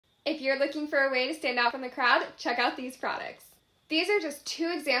If you're looking for a way to stand out from the crowd, check out these products. These are just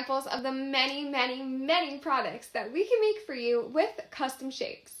 2 examples of the many products that we can make for you with custom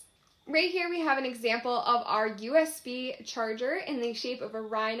shapes. Right here we have an example of our USB charger in the shape of a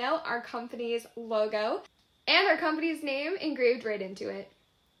rhino, our company's logo, and our company's name engraved right into it.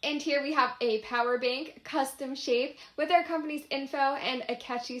 And here we have a power bank custom shape with our company's info and a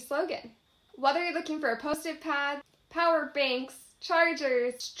catchy slogan. Whether you're looking for a post-it pad, power banks,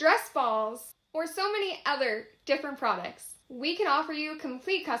 chargers, stress balls, or so many other different products, we can offer you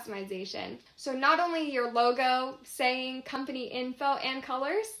complete customization. So not only your logo, saying, company info, and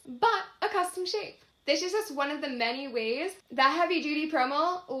colors, but a custom shape. This is just one of the many ways that Heavy Duty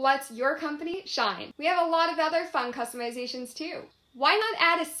Promo lets your company shine. We have a lot of other fun customizations too. Why not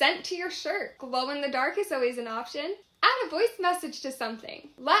add a scent to your shirt? Glow in the dark is always an option. Add a voice message to something.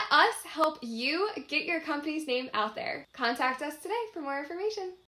 Let us help you get your company's name out there. Contact us today for more information.